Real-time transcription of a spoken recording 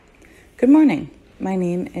Good morning. My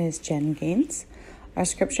name is Jen Gaines. Our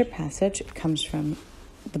scripture passage comes from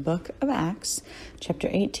the book of Acts, chapter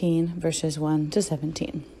 18, verses 1 to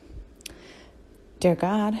 17. Dear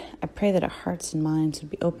God, I pray that our hearts and minds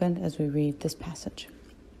would be opened as we read this passage.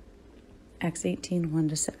 Acts 18, 1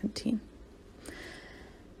 to 17.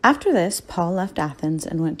 After this, Paul left Athens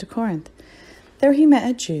and went to Corinth. There he met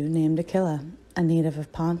a Jew named Aquila, a native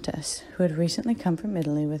of Pontus, who had recently come from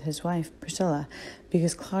Italy with his wife, Priscilla,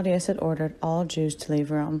 because Claudius had ordered all Jews to leave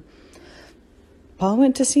Rome. Paul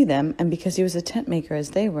went to see them, and because he was a tent maker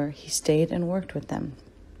as they were, he stayed and worked with them.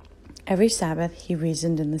 Every Sabbath he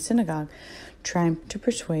reasoned in the synagogue, trying to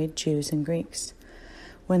persuade Jews and Greeks.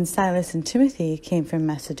 When Silas and Timothy came from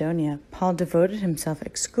Macedonia, Paul devoted himself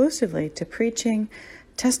exclusively to preaching,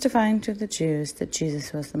 testifying to the Jews that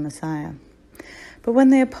Jesus was the Messiah. But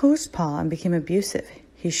when they opposed Paul and became abusive,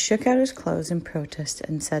 he shook out his clothes in protest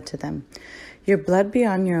and said to them, "Your blood be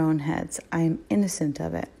on your own heads. I am innocent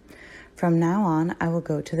of it. From now on, I will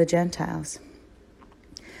go to the Gentiles."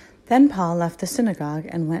 Then Paul left the synagogue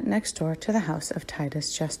and went next door to the house of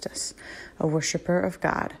Titus Justus, a worshiper of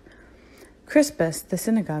God. Crispus, the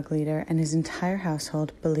synagogue leader, and his entire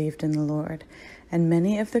household believed in the Lord, and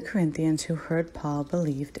many of the Corinthians who heard Paul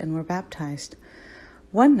believed and were baptized.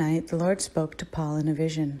 One night the Lord spoke to Paul in a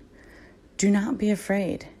vision. "Do not be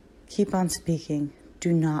afraid. Keep on speaking.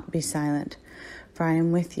 Do not be silent. For I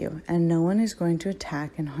am with you, and no one is going to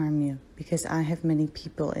attack and harm you, because I have many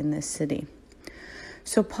people in this city."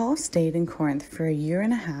 So Paul stayed in Corinth for a year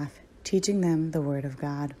and a half, teaching them the word of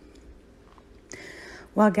God.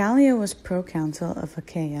 While Gallio was proconsul of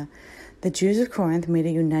Achaia, the Jews of Corinth made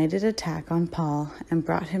a united attack on Paul and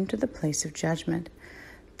brought him to the place of judgment.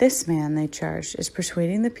 "This man," they charged, "is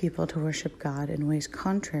persuading the people to worship God in ways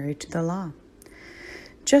contrary to the law."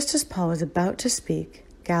 Just as Paul was about to speak,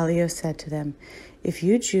 Gallio said to them, "If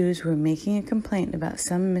you Jews were making a complaint about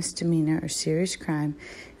some misdemeanor or serious crime,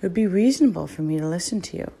 it would be reasonable for me to listen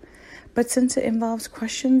to you. But since it involves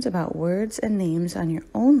questions about words and names on your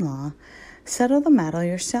own law, settle the matter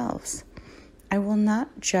yourselves. I will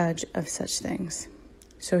not judge of such things."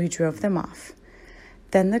 So he drove them off.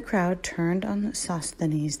 Then the crowd turned on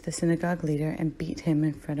Sosthenes, the synagogue leader, and beat him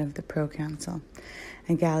in front of the proconsul.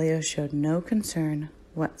 And Gallio showed no concern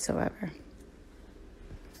whatsoever.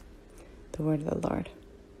 The word of the Lord.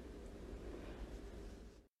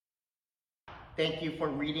 Thank you for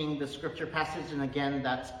reading the scripture passage. And again,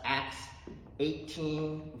 that's Acts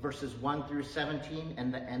 18, verses 1 through 17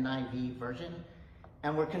 in the NIV version.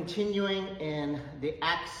 And we're continuing in the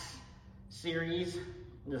Acts series,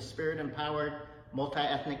 the Spirit-Empowered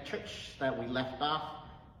Multi-Ethnic Church that we left off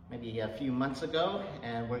maybe a few months ago.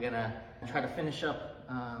 And we're going to try to finish up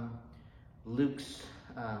Luke's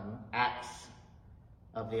Acts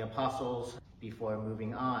of the Apostles before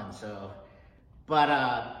moving on.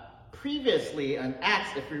 But previously in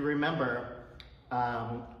Acts, if we remember,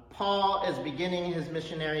 Paul is beginning his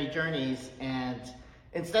missionary journeys, and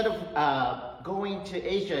instead of going to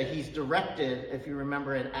Asia, he's directed, if you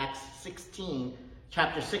remember in Acts 16,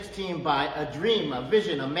 chapter 16, by a dream, a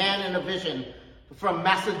vision, a man in a vision from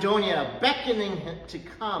Macedonia, beckoning him to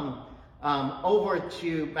come over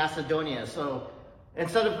to Macedonia. So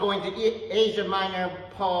instead of going to Asia Minor,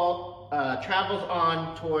 Paul travels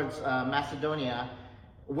on towards Macedonia,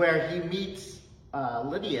 where he meets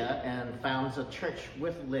Lydia and founds a church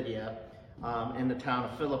with Lydia in the town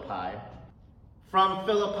of Philippi. From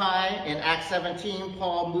Philippi, in Acts 17,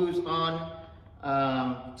 Paul moves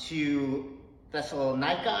on to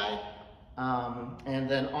Thessalonica, and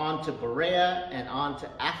then on to Berea and on to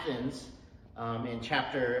Athens in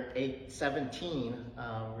chapter 17.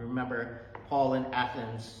 Remember Paul in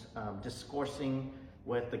Athens discoursing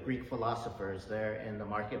with the Greek philosophers there in the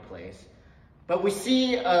marketplace. But we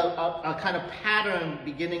see a kind of pattern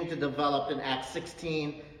beginning to develop in Acts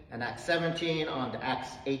 16 and Acts 17 on to Acts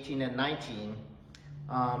 18 and 19,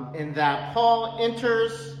 in that Paul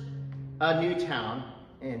enters a new town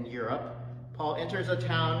in Europe. Paul enters a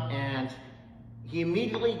town and he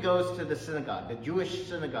immediately goes to the synagogue, the Jewish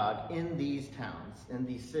synagogue in these towns, in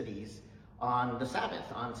these cities, on the Sabbath,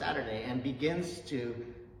 on Saturday, and begins to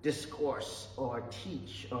discourse or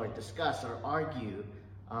teach or discuss or argue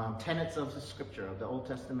tenets of the scripture, of the Old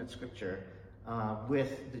Testament scripture,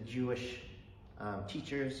 with the Jewish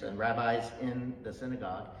teachers and rabbis in the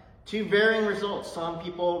synagogue, to varying results. Some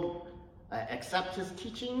people accept his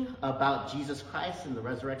teaching about Jesus Christ and the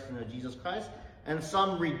resurrection of Jesus Christ, and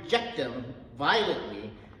some reject him violently.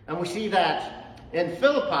 And we see that in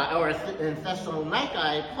Philippi, or in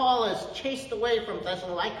Thessalonica, Paul is chased away from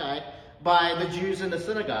Thessalonica by the Jews in the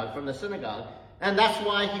synagogue, from the synagogue. And that's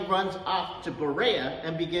why he runs off to Berea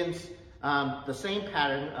and begins the same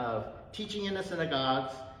pattern of teaching in the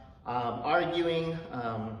synagogues, arguing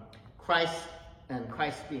Christ and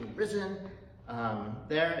Christ being risen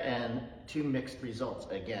there, and two mixed results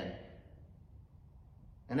again.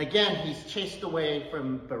 And again, he's chased away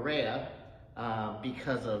from Berea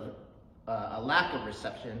because of a lack of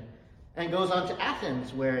reception, and goes on to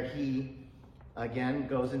Athens, where he again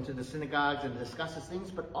goes into the synagogues and discusses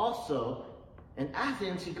things, but also in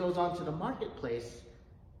Athens he goes on to the marketplace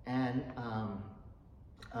and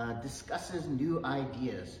discusses new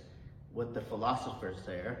ideas with the philosophers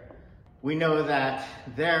there. We know that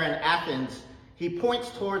there in Athens he points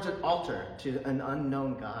towards an altar to an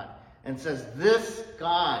unknown God and says, this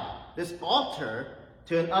God, this altar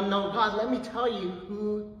to an unknown God, let me tell you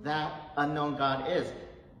who that unknown God is.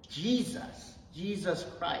 Jesus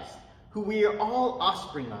Christ, who we are all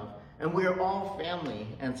offspring of, and we are all family.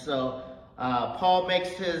 And so Paul makes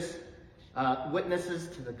his witnesses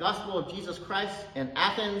to the gospel of Jesus Christ in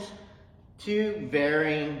Athens to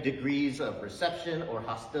varying degrees of reception or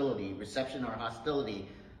hostility,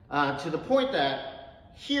 to the point that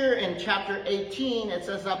here in chapter 18, it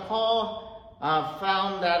says that Paul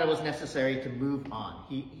found that it was necessary to move on.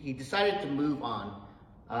 He decided to move on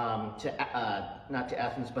not to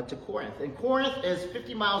Athens, but to Corinth. And Corinth is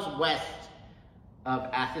 50 miles west of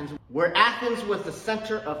Athens, where Athens was the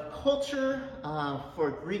center of culture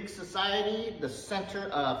for Greek society, the center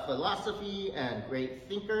of philosophy and great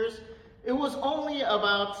thinkers. It was only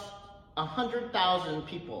about 100,000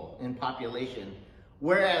 people in population,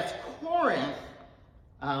 whereas Corinth,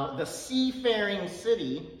 the seafaring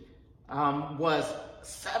city, was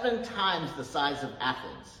 7 times the size of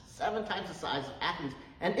Athens. 7 times the size of Athens.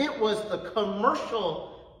 And it was the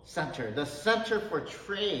commercial center, the center for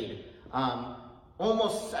trade.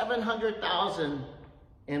 Almost 700,000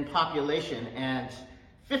 in population, and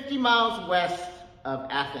 50 miles west of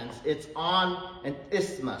Athens, it's on an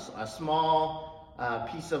isthmus, a small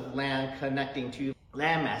piece of land connecting two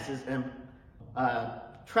land masses, and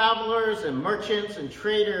travelers and merchants and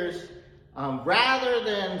traders, rather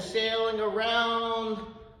than sailing around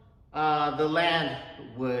the land,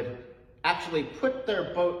 would actually put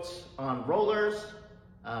their boats on rollers,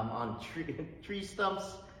 on tree stumps,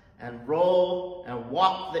 and roll and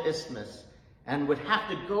walk the isthmus, and would have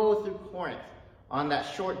to go through Corinth on that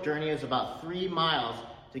short journey. It was about 3 miles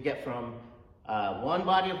to get from one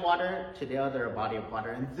body of water to the other body of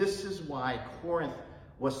water. And this is why Corinth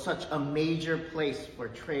was such a major place for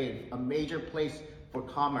trade, a major place for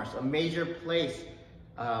commerce, a major place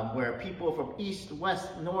where people from east, west,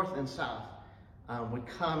 north, and south would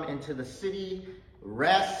come into the city,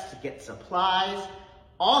 rest, get supplies.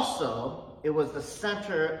 Also, it was the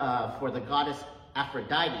center for the goddess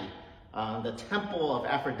Aphrodite. The temple of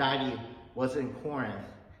Aphrodite was in Corinth.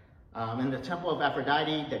 And the temple of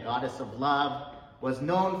Aphrodite, the goddess of love, was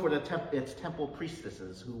known for its temple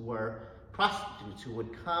priestesses, who were prostitutes who would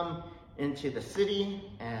come into the city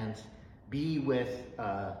and be with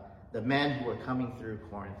the men who were coming through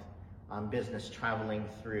Corinth on business, traveling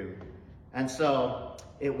through. And so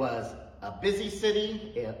it was a busy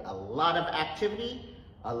city, a lot of activity,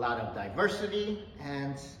 a lot of diversity,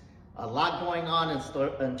 and a lot going on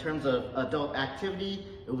in terms of adult activity.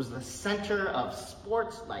 It was the center of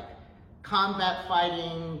sports like combat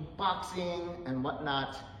fighting, boxing, and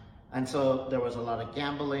whatnot. And so there was a lot of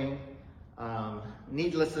gambling.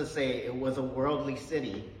 Needless to say, it was a worldly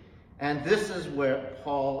city. And this is where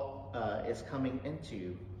Paul is coming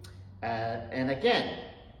into. And again,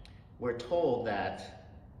 we're told that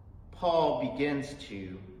Paul begins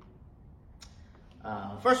to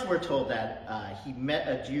first, we're told that he met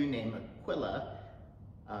a Jew named Aquila,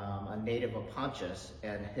 a native of Pontus,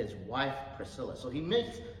 and his wife Priscilla. So he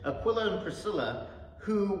meets Aquila and Priscilla,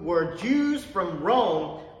 who were Jews from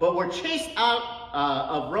Rome, but were chased out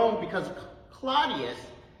of Rome because Claudius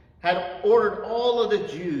had ordered all of the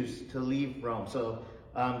Jews to leave Rome. So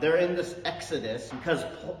they're in this exodus because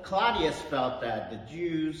Claudius felt that the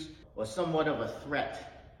Jews was somewhat of a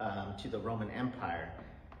threat to the Roman Empire.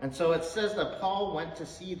 And so it says that Paul went to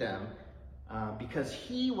see them because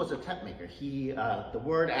he was a tent maker. The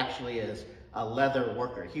word actually is a leather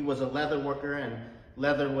worker. He was a leather worker, and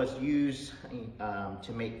leather was used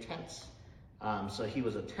to make tents. So he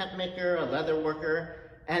was a tent maker, a leather worker,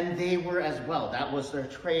 and they were as well. That was their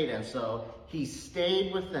trade. And so he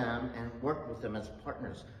stayed with them and worked with them as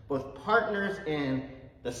partners, both partners in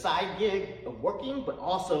the side gig of working, but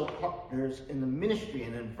also partners in the ministry.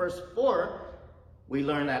 And in verse 4, we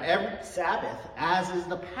learn that every Sabbath, as is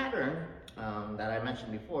the pattern that I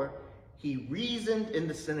mentioned before, he reasoned in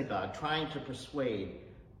the synagogue, trying to persuade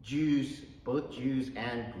Jews, both Jews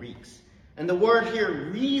and Greeks. And the word here,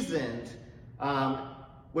 reasoned,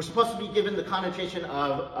 we're supposed to be given the connotation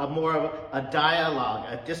of more of a dialogue,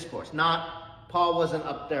 a discourse. Paul wasn't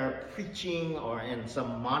up there preaching or in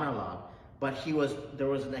some monologue, but there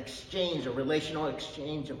was an exchange, a relational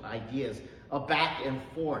exchange of ideas, a back and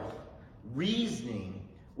forth, reasoning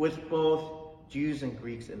with both Jews and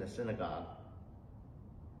Greeks in the synagogue.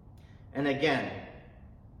 And again,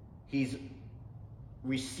 he's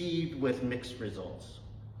received with mixed results.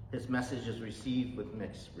 His message is received with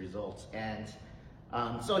mixed results. And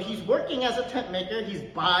so he's working as a tent maker. He's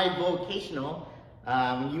bivocational.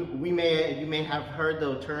 You may have heard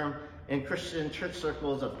the term in Christian church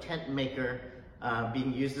circles of tent maker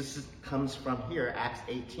being used. This comes from here, Acts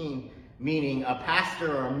 18, meaning a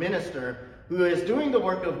pastor or a minister who is doing the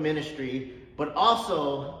work of ministry, but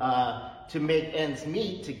also to make ends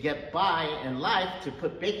meet, to get by in life, to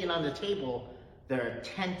put bacon on the table. They're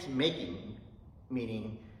tent making,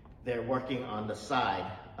 meaning they're working on the side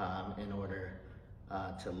in order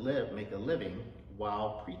to make a living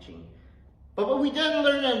while preaching. But what we then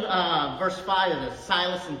learn in verse 5 is that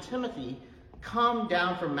Silas and Timothy come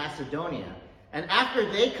down from Macedonia. And after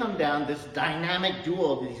they come down, this dynamic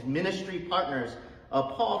duo, these ministry partners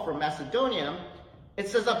of Paul from Macedonia, it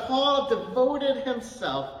says that Paul devoted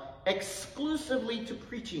himself exclusively to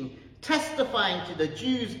preaching, testifying to the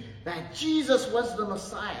Jews that Jesus was the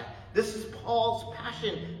Messiah. This is Paul's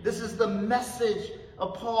passion. This is the message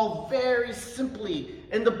of Paul very simply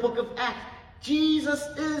in the book of Acts. Jesus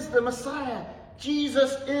is the Messiah.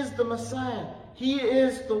 Jesus is the Messiah. He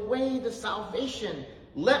is the way to salvation.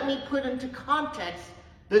 Let me put into context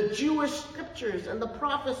the Jewish scriptures and the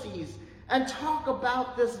prophecies and talk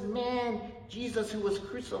about this man, Jesus, who was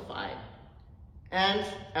crucified. And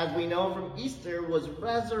as we know from Easter, was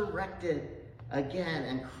resurrected again.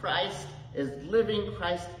 And Christ is living.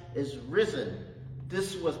 Christ is risen.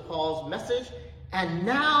 This was Paul's message. And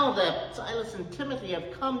now that Silas and Timothy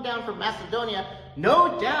have come down from Macedonia,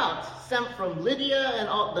 no doubt sent from Lydia and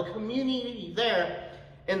all the community there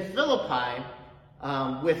in Philippi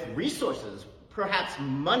with resources, perhaps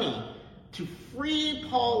money, to free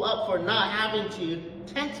Paul up for not having to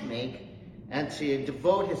tent make and to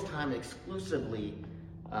devote his time exclusively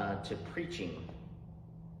to preaching.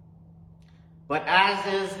 But as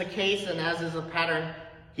is the case and as is a pattern,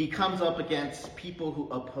 he comes up against people who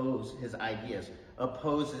oppose his ideas,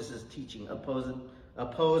 opposes his teaching,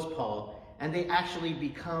 oppose Paul, and they actually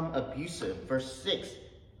become abusive. Verse 6,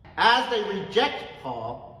 as they reject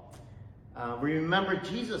Paul, we remember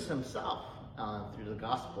Jesus himself through the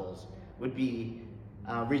Gospels would be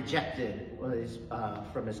rejected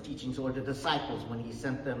from his teachings, or the disciples when he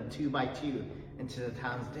sent them 2 by 2 into the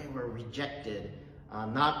towns. They were rejected,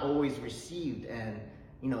 not always received. And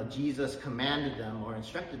Jesus commanded them or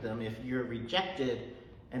instructed them, if you're rejected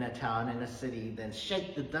in a town, in a city, then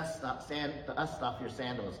shake the dust off your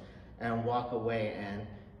sandals and walk away. And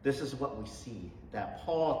this is what we see, that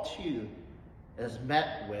Paul too is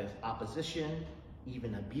met with opposition,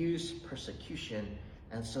 even abuse, persecution.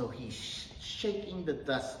 And so he's shaking the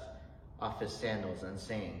dust off his sandals and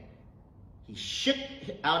saying, he shook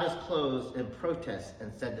out his clothes in protest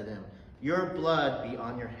and said to them, your blood be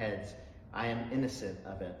on your heads. I am innocent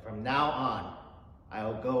of it. From now on, I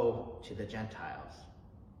will go to the Gentiles.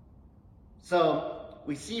 So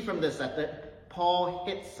we see from this that Paul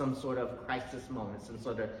hits some sort of crisis moment, some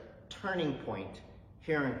sort of turning point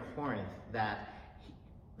here in Corinth, that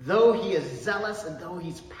though he is zealous and though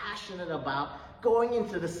he's passionate about going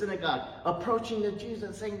into the synagogue, approaching the Jews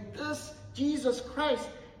and saying, this Jesus Christ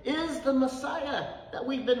is the Messiah that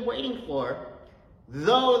we've been waiting for,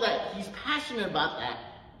 though that he's passionate about that,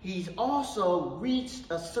 he's also reached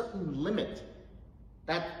a certain limit.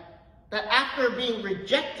 That after being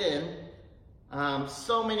rejected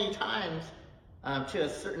so many times, to a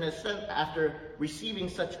certain extent, after receiving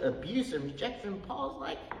such abuse and rejection, Paul's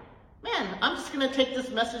like, man, I'm just going to take this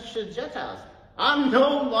message to the Gentiles. I'm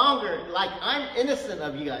no longer, I'm innocent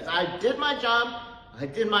of you guys. I did my job. I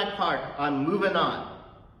did my part. I'm moving on.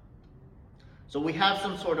 So we have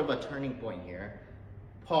some sort of a turning point here.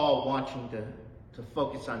 Paul wanting to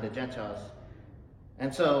focus on the Gentiles.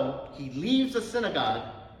 And so he leaves the synagogue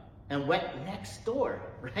and went next door,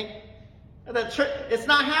 right? The church, it's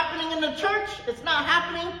not happening in the church. It's not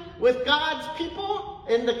happening with God's people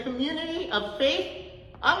in the community of faith.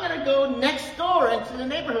 I'm going to go next door into the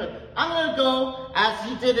neighborhood. I'm going to go, as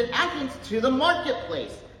he did in Athens, to the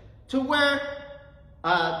marketplace, to where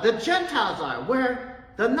the Gentiles are, where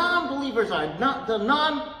the non-believers are, not the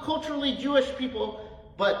non-culturally Jewish people,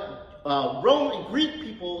 but Roman Greek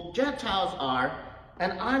people, Gentiles are,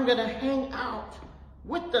 and I'm going to hang out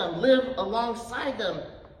with them, live alongside them,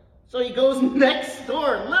 So he goes next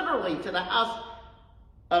door, literally, to the house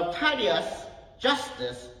of Titius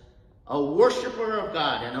Justus, a worshiper of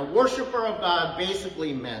God. And a worshiper of God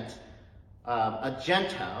basically meant a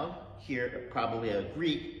Gentile, here probably a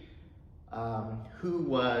Greek, who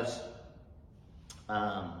was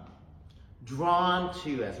drawn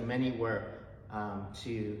to, as many were,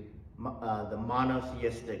 to the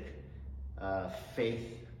monotheistic faith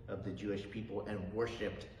of the Jewish people and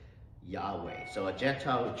worshipped Yahweh. So a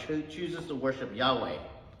Gentile who chooses to worship Yahweh.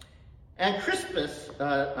 And Crispus,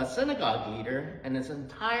 a synagogue leader, and his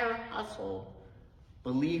entire household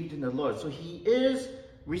believed in the Lord. So he is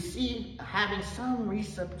having some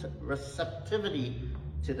receptivity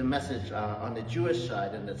to the message on the Jewish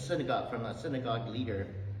side and from the synagogue leader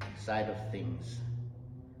side of things.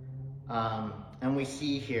 And we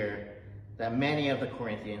see here that many of the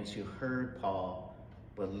Corinthians who heard Paul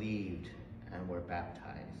believed and were baptized.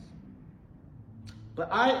 But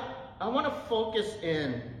I want to focus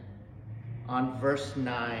in on verse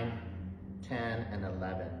 9, 10, and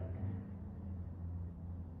 11.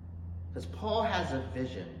 Because Paul has a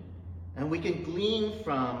vision, and we can glean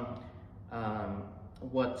from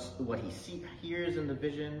what he hears in the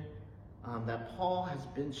vision, that Paul has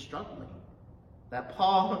been struggling. That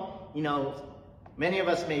Paul, many of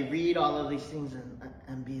us may read all of these things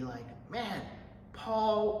and be like, man,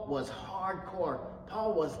 Paul was hardcore.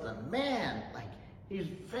 Paul was the man. Like, he's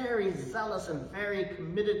very zealous and very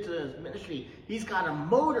committed to his ministry. He's got a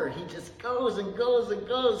motor. He just goes and goes and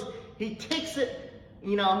goes. He takes it,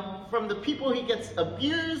 from the people. He gets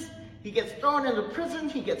abused. He gets thrown into prison.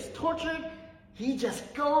 He gets tortured. He just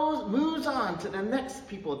moves on to the next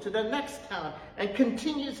people, to the next town, and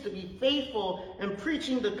continues to be faithful in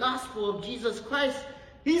preaching the gospel of Jesus Christ.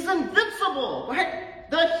 He's invincible, right?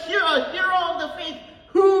 The hero of the faith.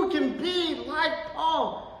 Who can be like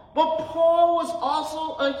Paul? But Paul was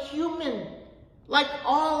also a human. Like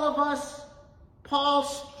all of us, Paul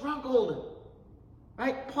struggled,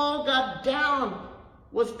 right? Paul got down,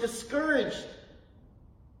 was discouraged.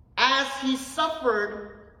 As he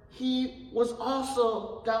suffered, he was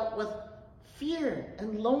also dealt with fear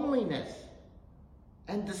and loneliness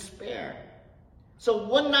and despair. So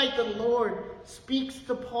one night the Lord speaks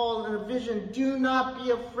to Paul in a vision. Do not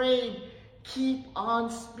be afraid. Keep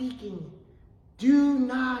on speaking. Do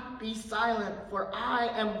not be silent, for I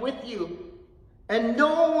am with you. And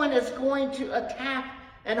no one is going to attack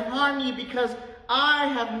and harm you, because I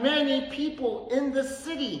have many people in the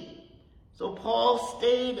city. So Paul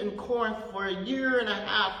stayed in Corinth for 1.5 years,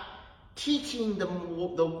 teaching the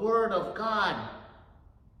word of God.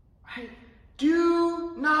 Right?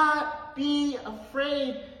 Do not be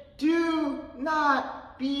afraid. Do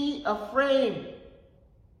not be afraid.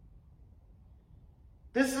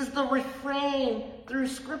 This is the refrain through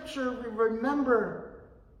Scripture we remember.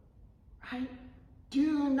 Right?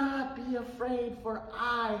 Do not be afraid, for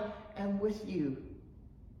I am with you.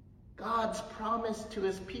 God's promise to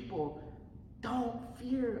his people. Don't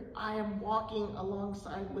fear. I am walking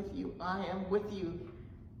alongside with you. I am with you.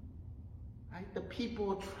 Right? The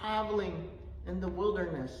people traveling in the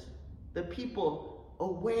wilderness. The people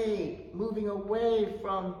moving away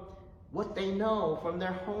from what they know, from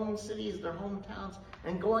their home cities, their hometowns,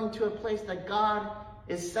 and going to a place that God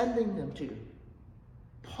is sending them to.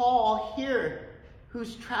 Paul here,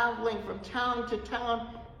 who's traveling from town to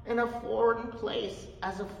town in a foreign place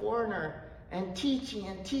as a foreigner, and teaching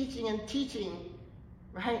and teaching and teaching,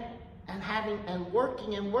 right? And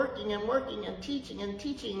working and working and working and teaching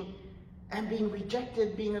and being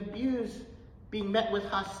rejected, being abused, being met with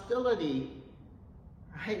hostility,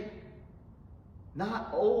 right?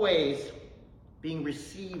 Not always being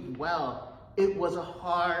received well. It was a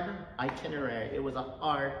hard itinerary. It was a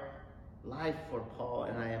hard life for Paul,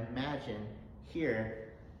 and I imagine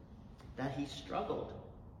here that he struggled.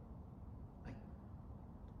 Like,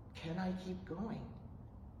 can I keep going?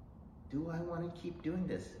 Do I want to keep doing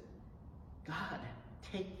this? God,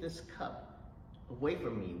 take this cup away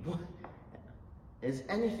from me. Is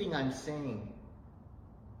anything I'm saying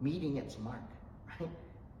meeting its mark, right?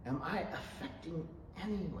 Am I affecting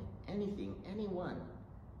anyone, anything, anyone?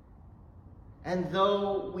 And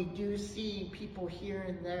though we do see people here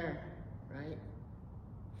and there, right?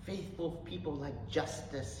 Faithful people like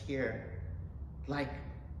Justus here, like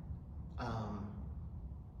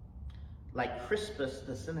Crispus,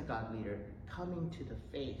 the synagogue leader, coming to the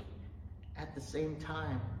faith. At the same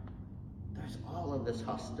time, there's all of this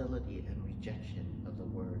hostility and rejection of the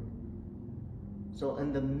word. So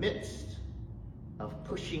in the midst of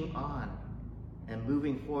pushing on and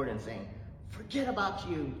moving forward and saying, forget about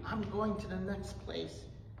you, I'm going to the next place,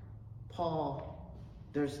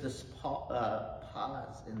 there's this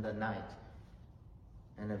pause in the night,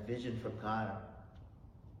 and a vision from God,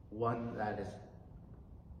 one that is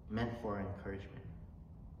meant for encouragement.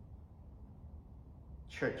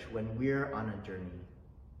 Church, when we're on a journey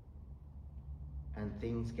and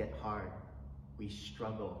things get hard, we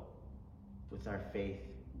struggle with our faith,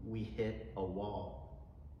 we hit a wall.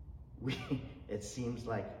 It seems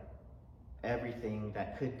like everything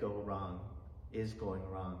that could go wrong is going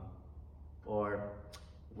wrong. Or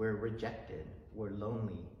we're rejected, we're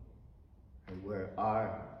lonely, and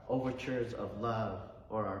our overtures of love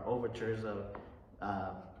or our overtures of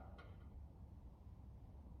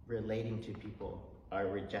relating to people are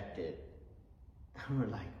rejected. And we're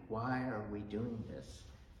like, why are we doing this?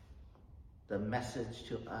 The message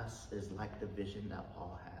to us is like the vision that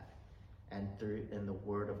Paul had, and in the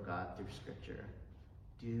Word of God through Scripture.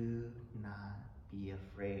 Do not be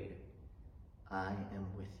afraid. I am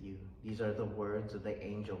with you. These are the words of the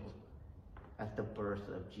angels at the birth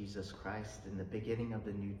of Jesus Christ in the beginning of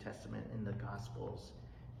the New Testament in the Gospels.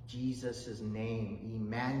 Jesus' name,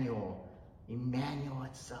 Emmanuel. Emmanuel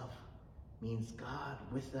itself means God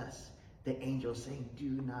with us. The angel saying, do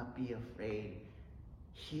not be afraid.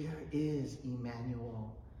 Here is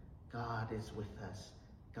Emmanuel. God is with us.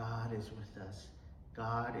 God is with us.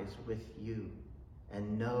 God is with you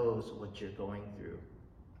and knows what you're going through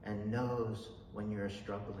and knows when you're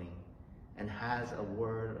struggling and has a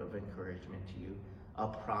word of encouragement to you, a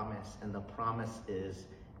promise, and the promise is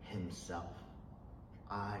himself.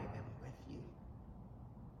 I am with you.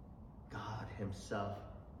 God himself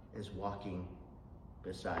is walking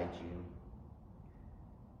beside you.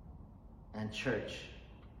 And church,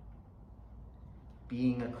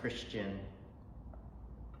 being a Christian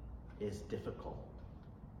is difficult,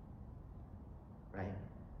 right?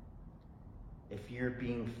 If you're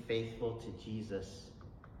being faithful to Jesus,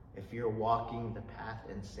 if you're walking the path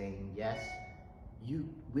and saying yes, you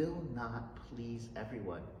will not please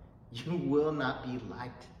everyone. You will not be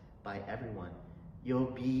liked by everyone. You'll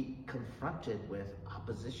be confronted with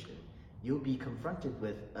opposition. You'll be confronted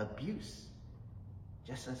with abuse,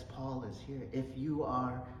 just as Paul is here. If you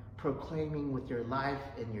are proclaiming with your life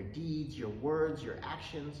and your deeds, your words, your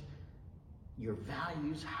actions, your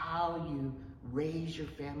values, how you raise your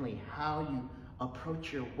family, how you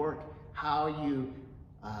approach your work, how you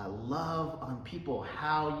love on people,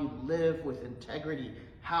 how you live with integrity,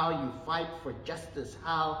 how you fight for justice,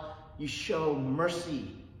 how you show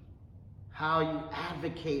mercy, how you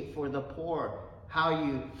advocate for the poor, how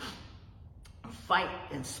you fight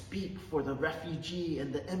and speak for the refugee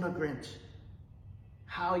and the immigrant,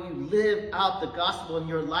 how you live out the gospel in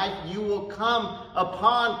your life, you will come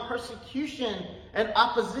upon persecution and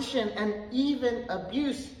opposition and even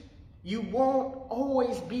abuse. You won't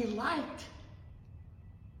always be liked.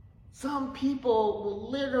 Some people will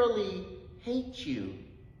literally hate you.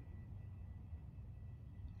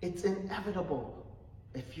 It's inevitable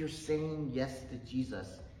if you're saying yes to Jesus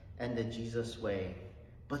and the Jesus way.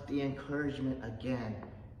 But the encouragement again,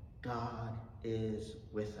 God is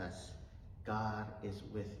with us. God is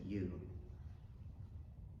with you.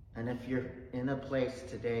 And if you're in a place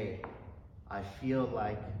today, I feel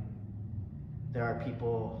like there are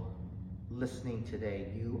people listening today,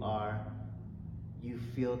 you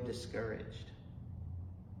feel discouraged.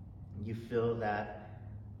 You feel that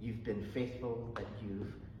you've been faithful, that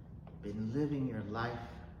you've been living your life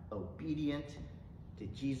obedient to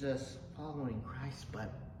Jesus, following Christ,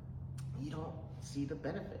 but you don't see the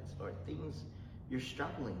benefits, or things, you're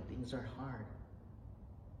struggling, things are hard.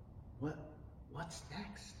 What's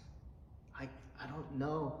next? I don't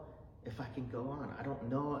know if I can go on. I don't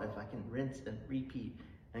know if I can rinse and repeat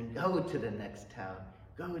and go to the next town,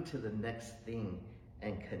 go to the next thing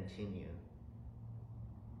and continue.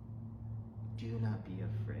 Do not be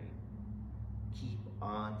afraid. Keep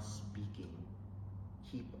on speaking.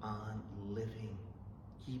 Keep on living.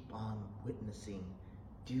 Keep on witnessing.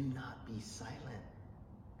 Do not be silent.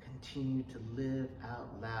 Continue to live out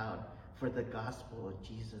loud for the gospel of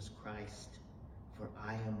Jesus Christ. For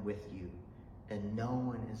I am with you, and no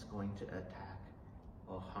one is going to attack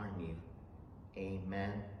or harm you.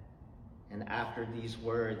 Amen. And after these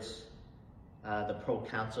words, the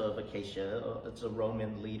proconsul of Achaia, it's a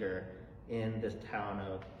Roman leader in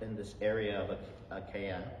this area of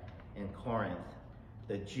Achaia in Corinth.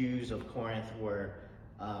 The Jews of Corinth were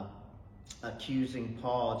accusing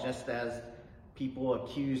Paul, just as people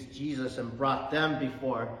accused Jesus and brought them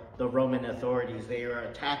before the Roman authorities. They were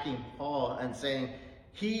attacking Paul and saying,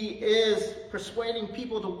 he is persuading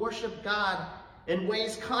people to worship God in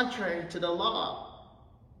ways contrary to the law.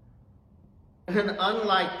 And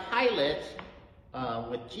unlike Pilate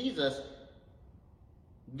with Jesus,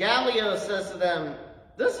 Gallio says to them,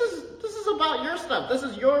 this is about your stuff. This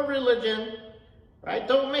is your religion, right?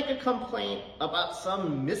 Don't make a complaint about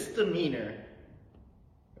some misdemeanor,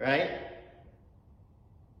 right?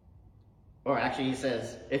 Or actually he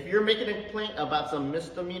says, if you're making a complaint about some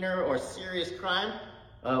misdemeanor or serious crime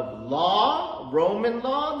of law, Roman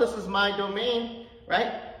law, this is my domain,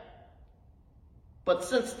 right? But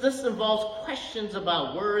since this involves questions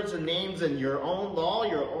about words and names and your own law,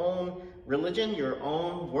 your own religion, your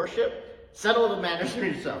own worship, settle the matters for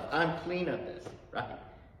yourself. I'm clean of this, right?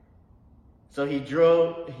 So he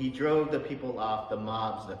drove the people off, the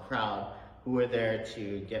mobs, the crowd who were there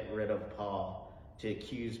to get rid of Paul, to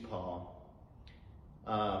accuse Paul.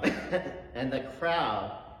 And the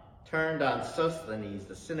crowd turned on Sosthenes,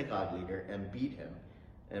 the synagogue leader, and beat him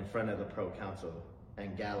in front of the proconsul.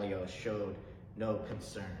 And Gallio showed no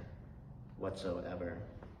concern whatsoever.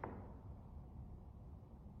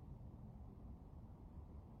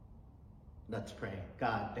 Let's pray.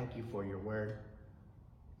 God, thank you for your word.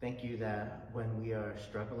 Thank you that when we are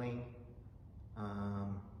struggling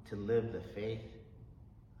to live the faith,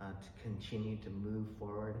 to continue to move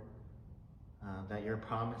forward, that your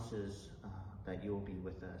promises that you will be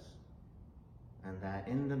with us, and that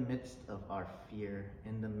in the midst of our fear,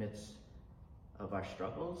 in the midst of our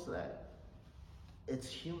struggles, that it's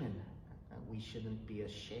human, that we shouldn't be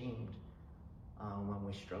ashamed when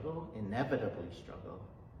we struggle, inevitably struggle.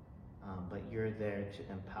 But you're there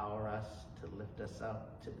to empower us, to lift us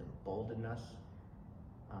up, to embolden us,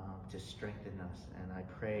 to strengthen us. And I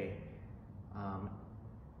pray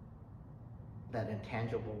that in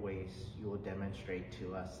tangible ways you will demonstrate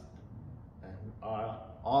to us and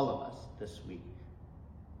all of us this week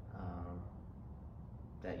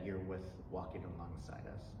that you're walking alongside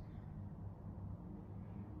us.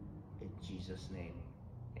 In Jesus' name,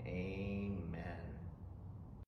 amen.